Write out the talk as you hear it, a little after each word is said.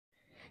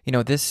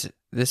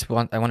This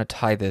one, I want to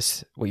tie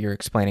this, what you're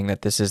explaining,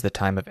 that this is the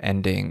time of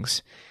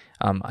endings.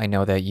 I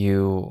know that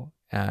you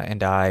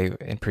and I,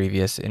 in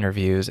previous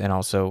interviews, and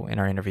also in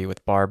our interview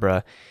with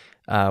Barbara,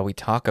 we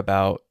talk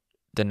about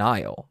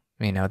denial.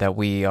 That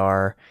we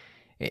are,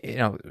 you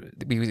know,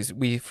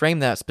 we frame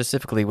that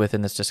specifically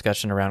within this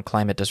discussion around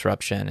climate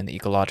disruption and the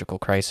ecological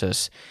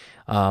crisis,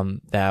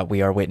 that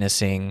we are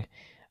witnessing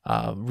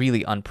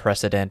really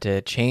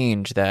unprecedented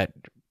change that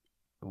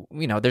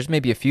there's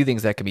maybe a few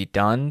things that could be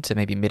done to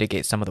maybe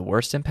mitigate some of the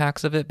worst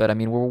impacts of it, but I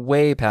mean, we're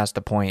way past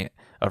the point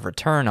of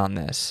return on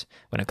this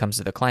when it comes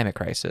to the climate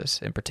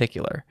crisis in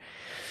particular.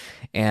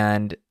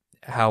 And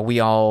how we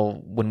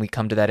all, when we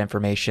come to that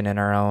information in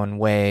our own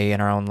way,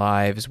 in our own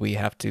lives, we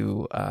have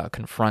to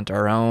confront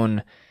our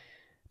own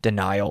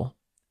denial.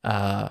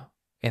 And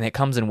it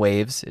comes in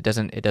waves.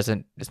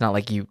 It's not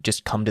like you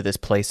just come to this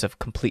place of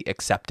complete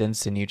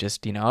acceptance and you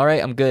just, all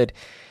right, I'm good.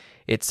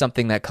 It's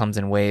something that comes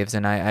in waves.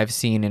 And I've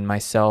seen in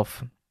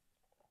myself,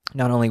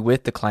 not only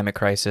with the climate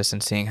crisis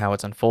and seeing how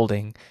it's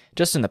unfolding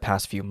just in the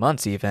past few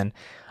months even,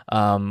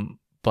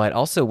 but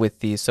also with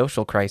these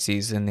social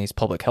crises and these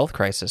public health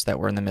crises that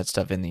we're in the midst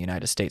of in the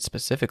United States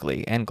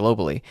specifically and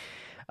globally.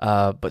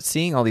 But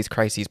seeing all these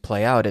crises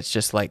play out, it's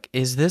just like,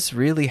 is this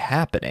really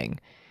happening?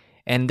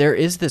 And there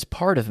is this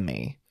part of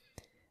me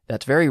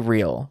that's very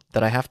real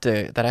that I have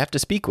to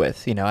speak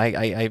with.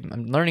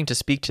 I'm learning to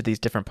speak to these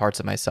different parts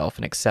of myself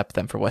and accept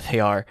them for what they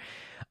are.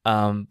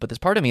 But there's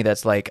part of me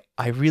that's like,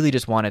 I really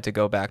just wanted to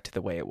go back to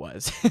the way it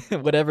was,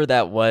 whatever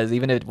that was,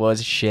 even if it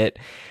was shit.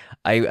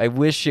 I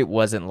wish it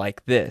wasn't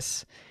like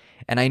this.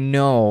 And I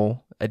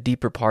know a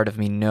deeper part of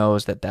me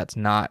knows that that's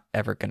not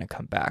ever going to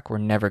come back. We're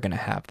never going to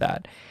have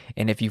that.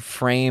 And if you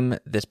frame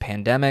this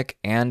pandemic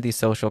and these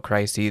social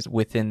crises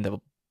within the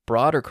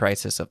broader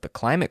crisis of the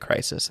climate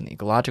crisis and the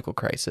ecological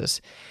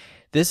crisis,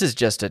 this is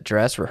just a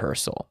dress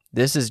rehearsal.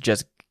 This is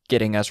just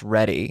getting us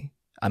ready.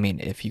 I mean,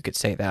 if you could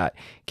say that,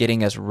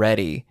 getting us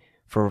ready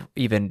for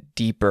even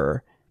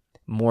deeper,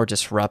 more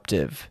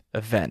disruptive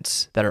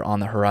events that are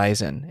on the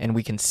horizon, and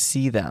we can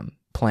see them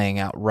playing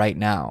out right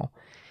now.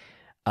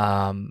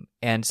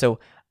 And so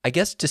I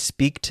guess to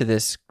speak to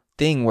this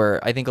thing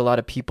where I think a lot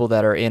of people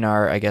that are in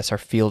our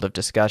field of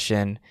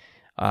discussion,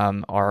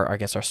 our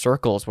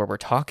circles where we're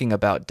talking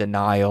about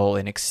denial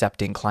and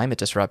accepting climate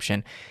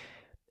disruption,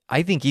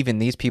 I think even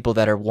these people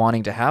that are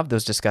wanting to have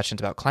those discussions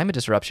about climate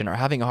disruption are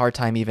having a hard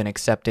time even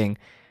accepting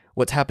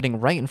what's happening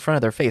right in front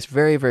of their face,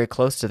 very, very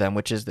close to them,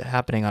 which is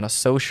happening on a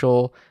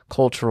social,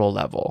 cultural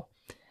level,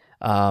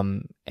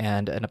 and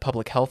a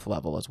public health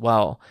level as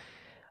well.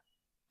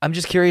 I'm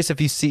just curious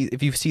if you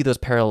see those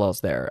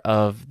parallels there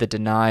of the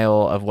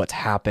denial of what's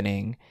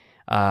happening.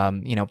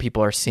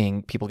 People are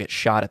seeing people get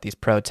shot at these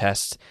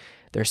protests.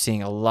 They're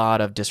seeing a lot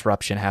of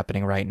disruption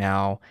happening right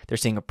now. They're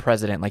seeing a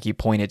president, like you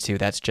pointed to,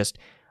 that's just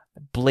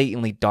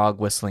blatantly dog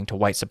whistling to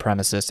white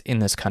supremacists in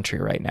this country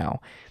right now.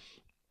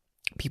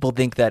 People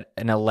think that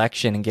an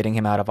election and getting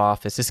him out of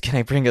office is going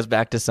to bring us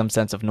back to some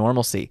sense of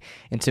normalcy.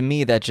 And to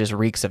me, that just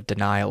reeks of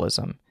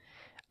denialism.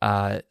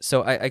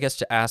 So I guess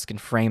to ask and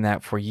frame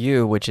that for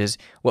you, which is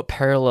what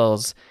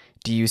parallels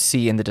do you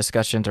see in the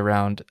discussions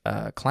around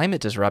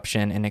climate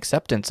disruption and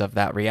acceptance of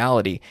that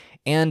reality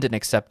and an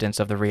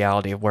acceptance of the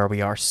reality of where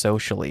we are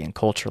socially and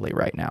culturally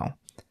right now?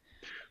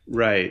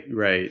 Right,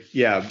 right.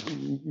 Yeah,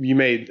 you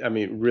made, I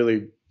mean,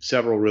 really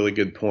several really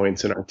good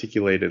points and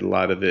articulated a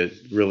lot of it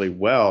really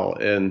well.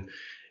 And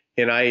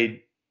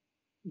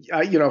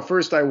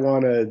first I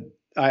want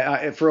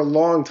to, for a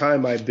long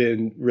time, I've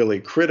been really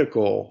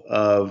critical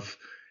of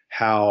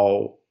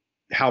how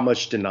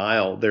much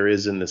denial there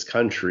is in this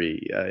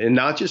country, and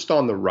not just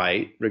on the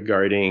right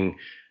regarding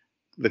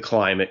the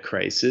climate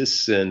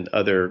crisis and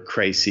other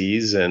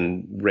crises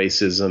and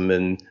racism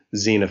and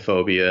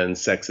xenophobia and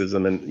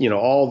sexism and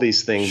all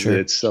these things that Sure.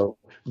 it's so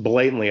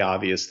blatantly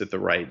obvious that the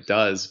right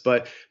does,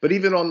 but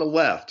even on the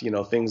left,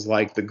 things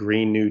like the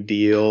Green New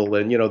Deal,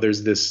 and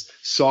there's this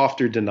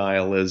softer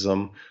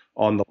denialism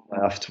on the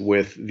left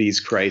with these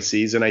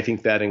crises, and I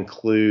think that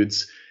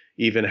includes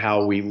even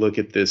how we look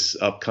at this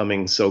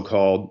upcoming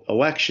so-called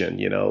election,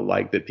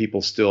 like that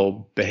people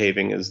still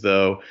behaving as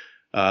though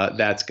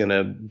that's going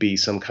to be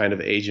some kind of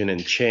agent in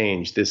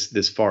change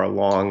this far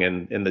along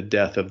in the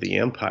death of the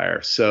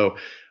empire. So,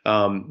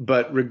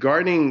 but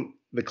regarding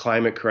the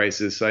climate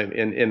crisis,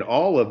 in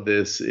all of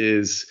this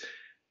is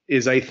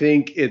I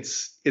think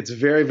it's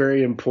very,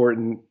 very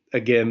important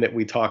again that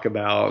we talk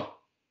about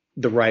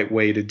the right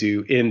way to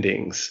do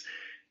endings.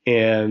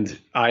 And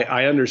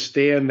I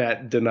understand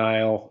that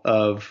denial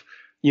of,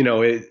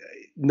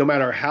 no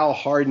matter how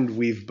hardened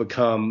we've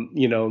become,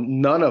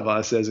 none of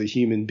us as a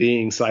human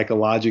being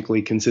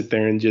psychologically can sit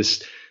there and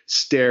just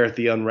stare at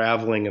the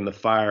unraveling in the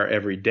fire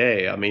every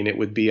day. I mean, it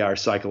would be our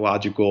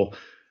psychological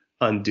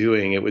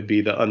undoing. It would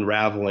be the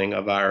unraveling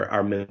of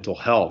our mental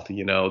health.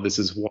 This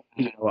is what,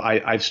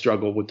 I've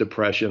struggled with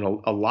depression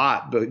a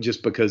lot, but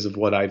just because of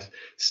what I've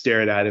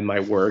stared at in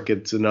my work.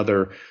 It's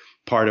another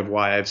part of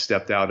why I've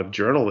stepped out of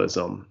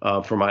journalism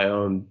for my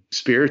own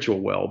spiritual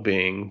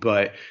well-being.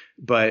 But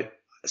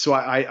so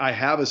I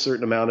have a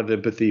certain amount of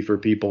empathy for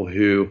people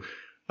who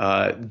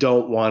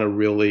don't want to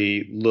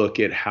really look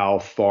at how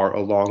far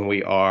along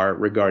we are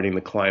regarding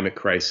the climate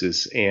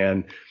crisis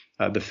and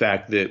the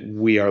fact that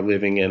we are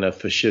living in a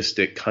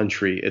fascistic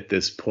country at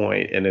this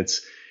point. And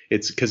it's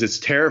because it's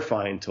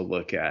terrifying to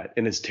look at,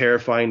 and it's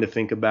terrifying to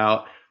think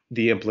about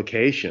the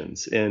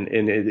implications. And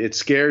it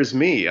scares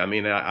me. I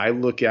mean, I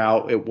look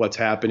out at what's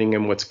happening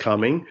and what's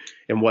coming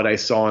and what I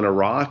saw in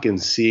Iraq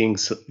and seeing,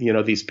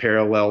 these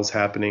parallels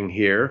happening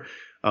here.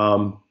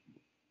 And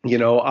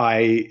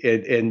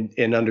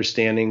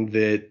understanding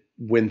that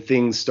when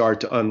things start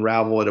to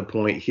unravel at a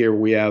point here,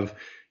 we have,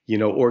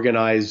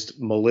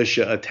 organized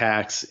militia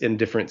attacks in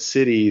different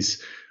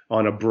cities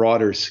on a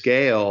broader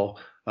scale,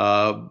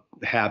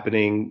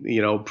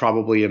 happening,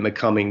 probably in the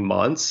coming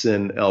months,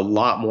 and a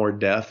lot more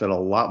death and a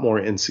lot more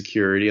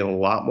insecurity and a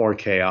lot more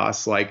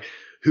chaos. Like,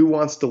 who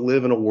wants to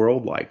live in a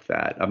world like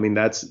that? I mean,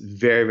 that's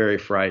very, very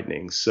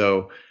frightening.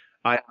 So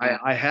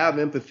I have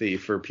empathy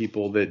for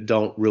people that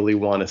don't really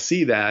want to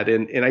see that.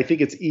 And I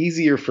think it's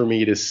easier for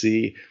me to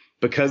see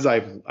because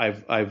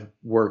I've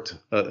worked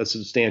a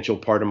substantial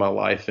part of my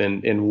life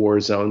in war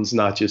zones,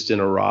 not just in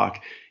Iraq,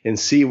 and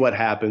see what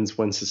happens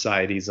when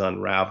societies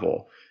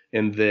unravel.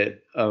 And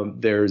that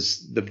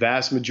there's the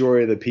vast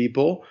majority of the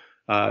people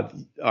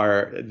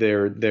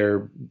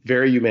they're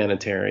very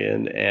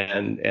humanitarian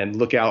and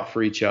look out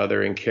for each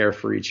other and care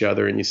for each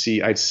other. And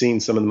I've seen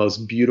some of the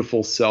most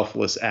beautiful,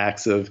 selfless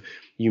acts of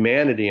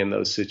humanity in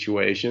those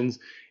situations.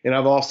 And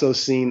I've also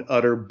seen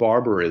utter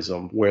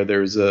barbarism where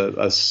there's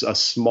a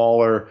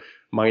smaller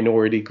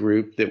minority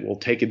group that will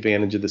take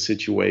advantage of the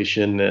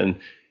situation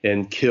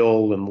and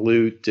kill and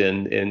loot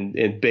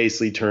and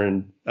basically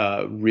turn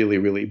really,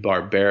 really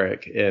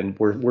barbaric. And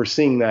we're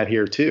seeing that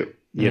here too,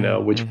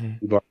 which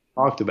we've already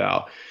talked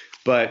about.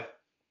 But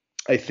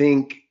I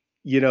think,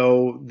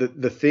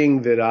 the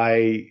thing that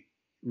I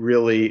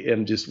really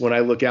am just, when I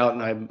look out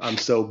and I'm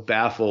so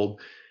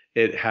baffled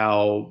at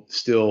how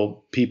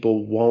still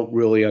people won't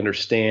really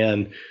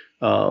understand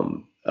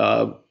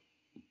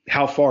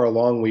how far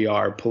along we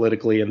are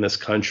politically in this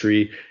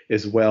country,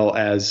 as well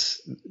as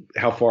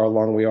how far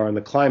along we are in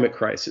the climate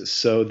crisis,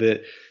 so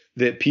that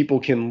people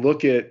can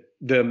look at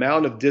the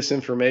amount of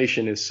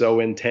disinformation is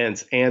so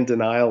intense and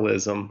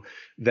denialism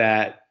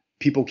that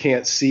people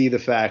can't see the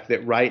fact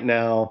that right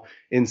now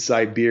in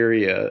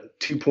Siberia,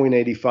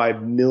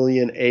 2.85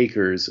 million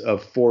acres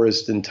of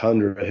forest and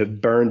tundra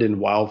have burned in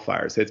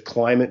wildfires. It's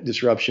climate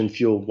disruption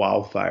fueled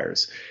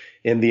wildfires.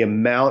 And the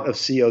amount of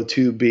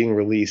CO2 being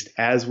released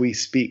as we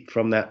speak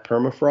from that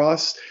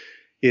permafrost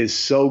is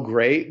so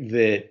great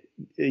that,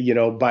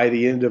 by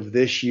the end of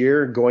this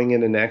year, going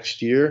into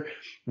next year,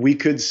 we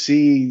could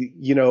see,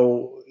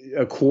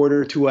 a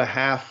quarter to a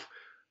half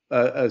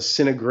a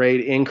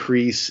centigrade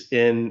increase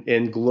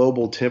in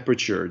global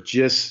temperature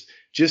just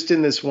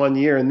in this one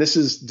year. And this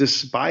is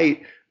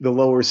despite the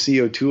lower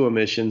CO2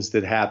 emissions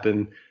that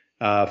happen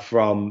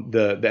from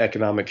the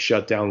economic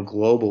shutdown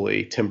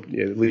globally,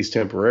 at least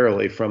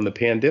temporarily, from the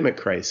pandemic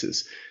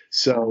crisis.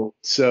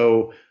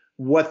 So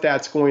what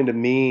that's going to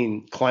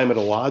mean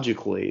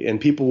climatologically,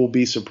 and people will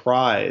be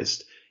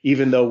surprised,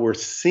 even though we're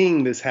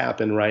seeing this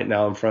happen right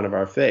now in front of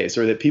our face,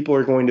 or that people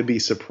are going to be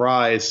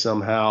surprised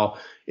somehow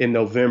in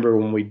November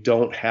when we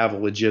don't have a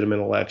legitimate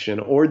election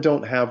or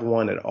don't have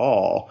one at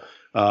all,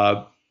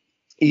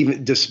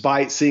 even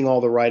despite seeing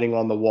all the writing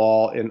on the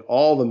wall and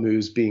all the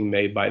moves being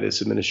made by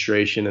this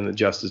administration and the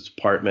Justice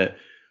Department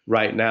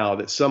right now,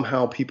 that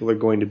somehow people are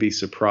going to be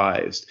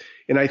surprised.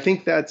 And I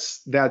think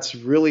that's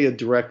really a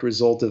direct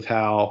result of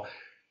how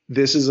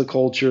this is a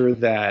culture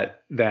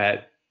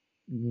that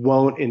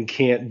won't and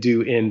can't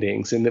do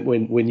endings. And that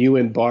when you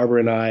and Barbara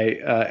and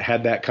I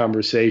had that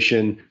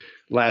conversation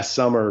last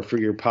summer for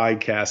your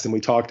podcast, and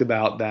we talked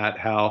about that,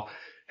 how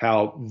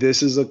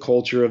this is a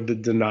culture of the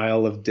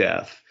denial of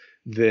death,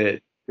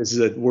 that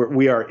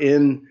we are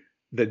in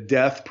the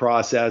death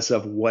process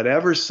of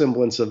whatever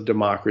semblance of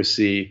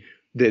democracy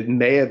that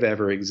may have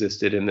ever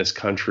existed in this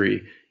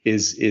country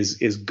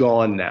is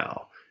gone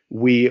now.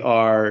 We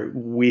are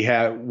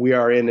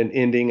in an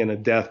ending and a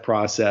death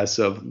process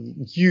of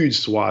huge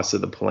swaths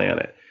of the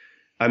planet.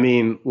 I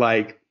mean,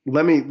 like,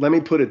 let me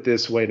put it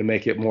this way to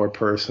make it more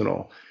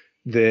personal,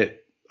 that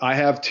I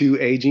have two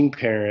aging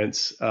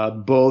parents,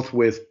 both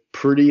with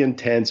pretty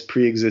intense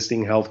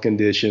pre-existing health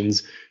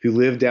conditions, who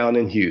live down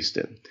in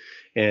Houston,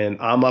 and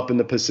I'm up in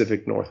the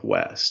Pacific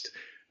Northwest.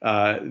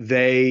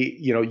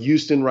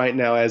 Houston right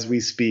now, as we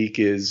speak,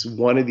 is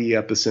one of the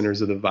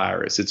epicenters of the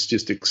virus. It's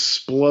just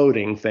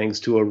exploding thanks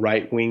to a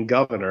right-wing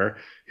governor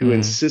who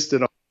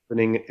insisted on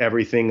opening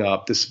everything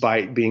up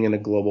despite being in a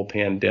global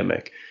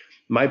pandemic.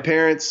 My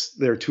parents,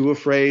 they're too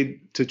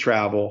afraid to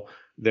travel.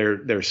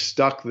 They're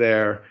stuck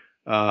there.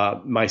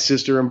 My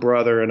sister and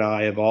brother and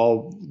I have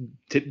all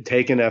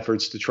taken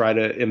efforts to try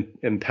to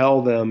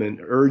impel them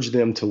and urge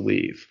them to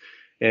leave.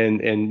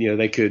 And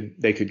they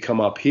could come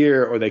up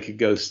here, or they could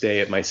go stay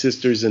at my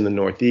sister's in the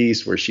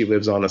Northeast, where she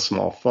lives on a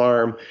small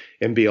farm,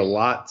 and be a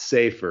lot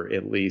safer,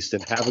 at least,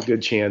 and have a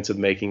good chance of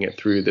making it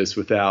through this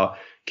without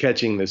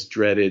catching this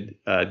dreaded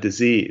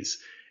disease.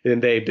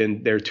 And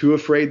they're too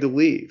afraid to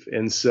leave.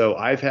 And so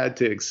I've had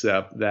to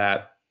accept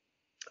that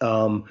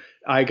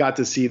I got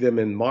to see them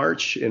in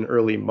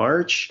early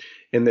March,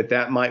 and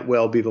that might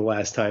well be the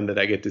last time that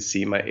I get to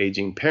see my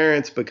aging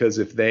parents, because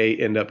if they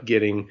end up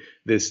getting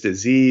this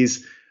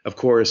disease, of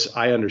course,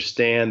 I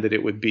understand that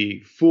it would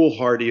be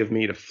foolhardy of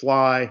me to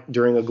fly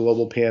during a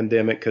global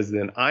pandemic, because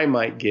then I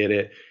might get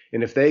it.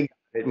 And if they get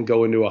it and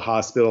go into a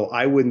hospital,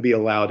 I wouldn't be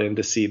allowed in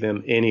to see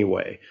them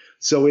anyway.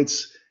 So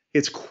it's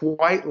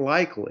quite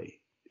likely,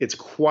 it's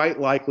quite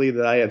likely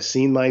that I have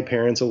seen my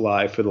parents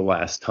alive for the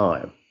last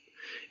time.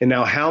 And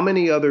now, how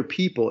many other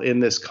people in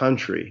this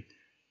country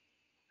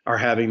are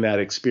having that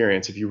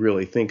experience? If you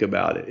really think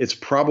about it, it's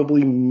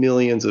probably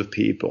millions of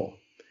people.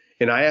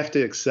 And I have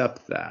to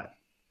accept that,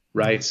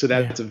 right? So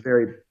Yeah. that's a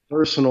very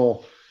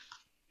personal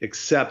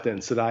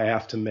acceptance that I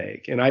have to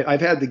make. And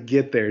I've had to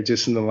get there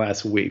just in the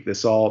last week.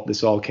 This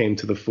all came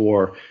to the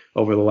fore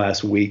over the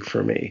last week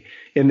for me.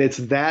 And it's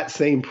that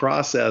same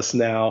process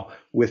now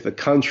with the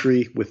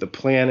country, with the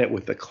planet,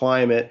 with the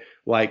climate.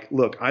 Like,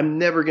 look, I'm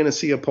never going to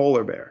see a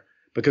polar bear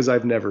because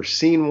I've never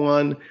seen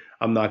one.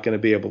 I'm not going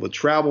to be able to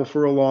travel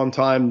for a long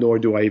time, nor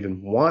do I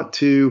even want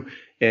to.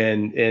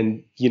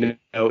 And you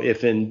know,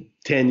 if in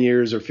 10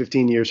 years or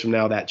 15 years from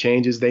now that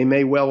changes, they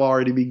may well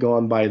already be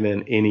gone by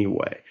then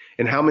anyway.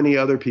 And how many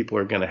other people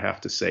are going to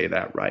have to say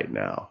that right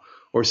now,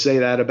 or say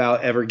that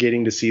about ever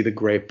getting to see the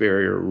Great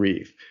Barrier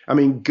Reef? I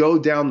mean, go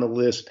down the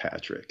list,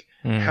 Patrick.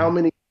 How Mm.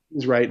 many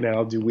things right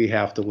now do we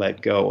have to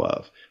let go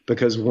of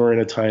because we're in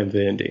a time of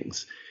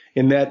endings?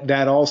 And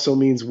that also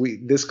means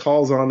this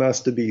calls on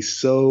us to be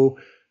so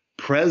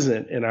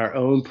present in our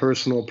own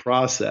personal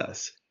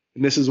process.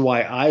 And this is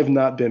why I've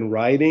not been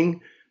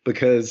writing,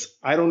 because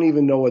I don't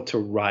even know what to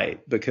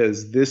write,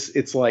 because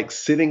it's like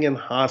sitting in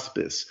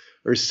hospice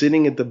or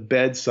sitting at the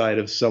bedside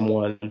of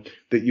someone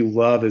that you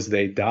love as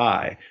they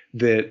die,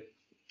 that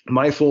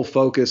my full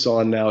focus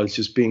on now is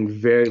just being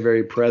very,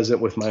 very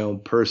present with my own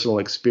personal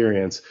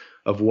experience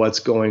of what's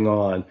going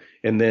on,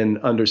 and then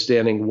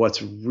understanding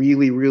what's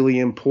really, really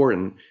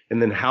important. And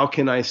then how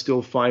can I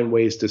still find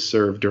ways to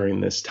serve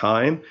during this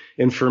time?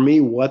 And for me,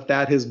 what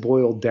that has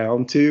boiled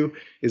down to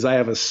is I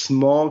have a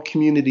small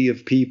community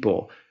of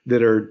people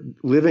that are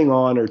living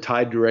on or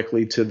tied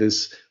directly to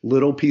this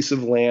little piece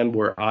of land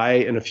where I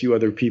and a few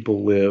other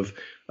people live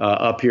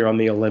up here on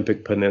the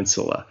Olympic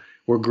Peninsula.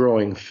 We're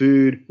growing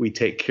food. We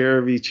take care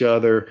of each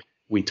other.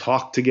 We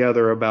talk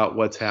together about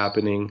what's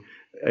happening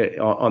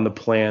on the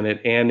planet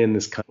and in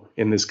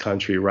this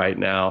country right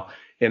now.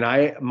 And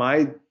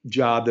my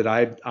job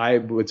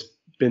that what's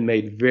been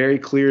made very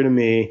clear to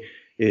me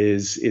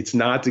is it's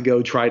not to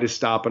go try to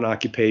stop an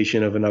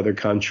occupation of another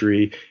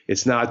country.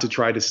 It's not to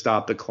try to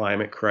stop the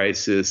climate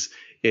crisis.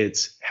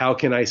 It's how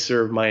can I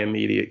serve my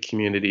immediate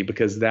community?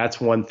 Because that's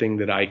one thing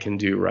that I can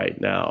do right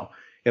now.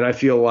 And I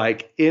feel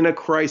like in a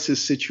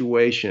crisis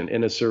situation,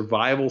 in a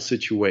survival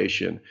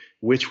situation,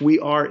 which we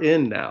are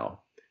in now,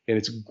 and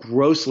it's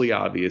grossly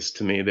obvious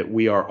to me that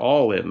we are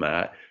all in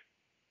that,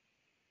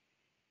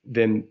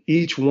 then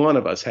each one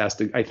of us has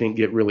to, I think,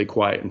 get really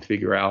quiet and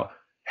figure out,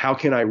 how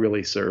can I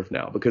really serve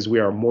now? Because we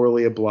are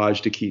morally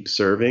obliged to keep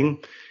serving.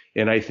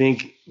 And I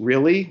think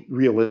really,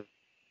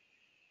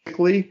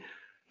 realistically,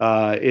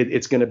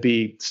 it's going to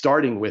be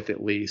starting with,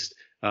 at least,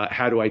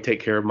 how do I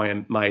take care of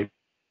my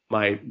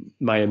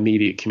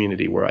immediate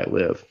community where I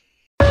live?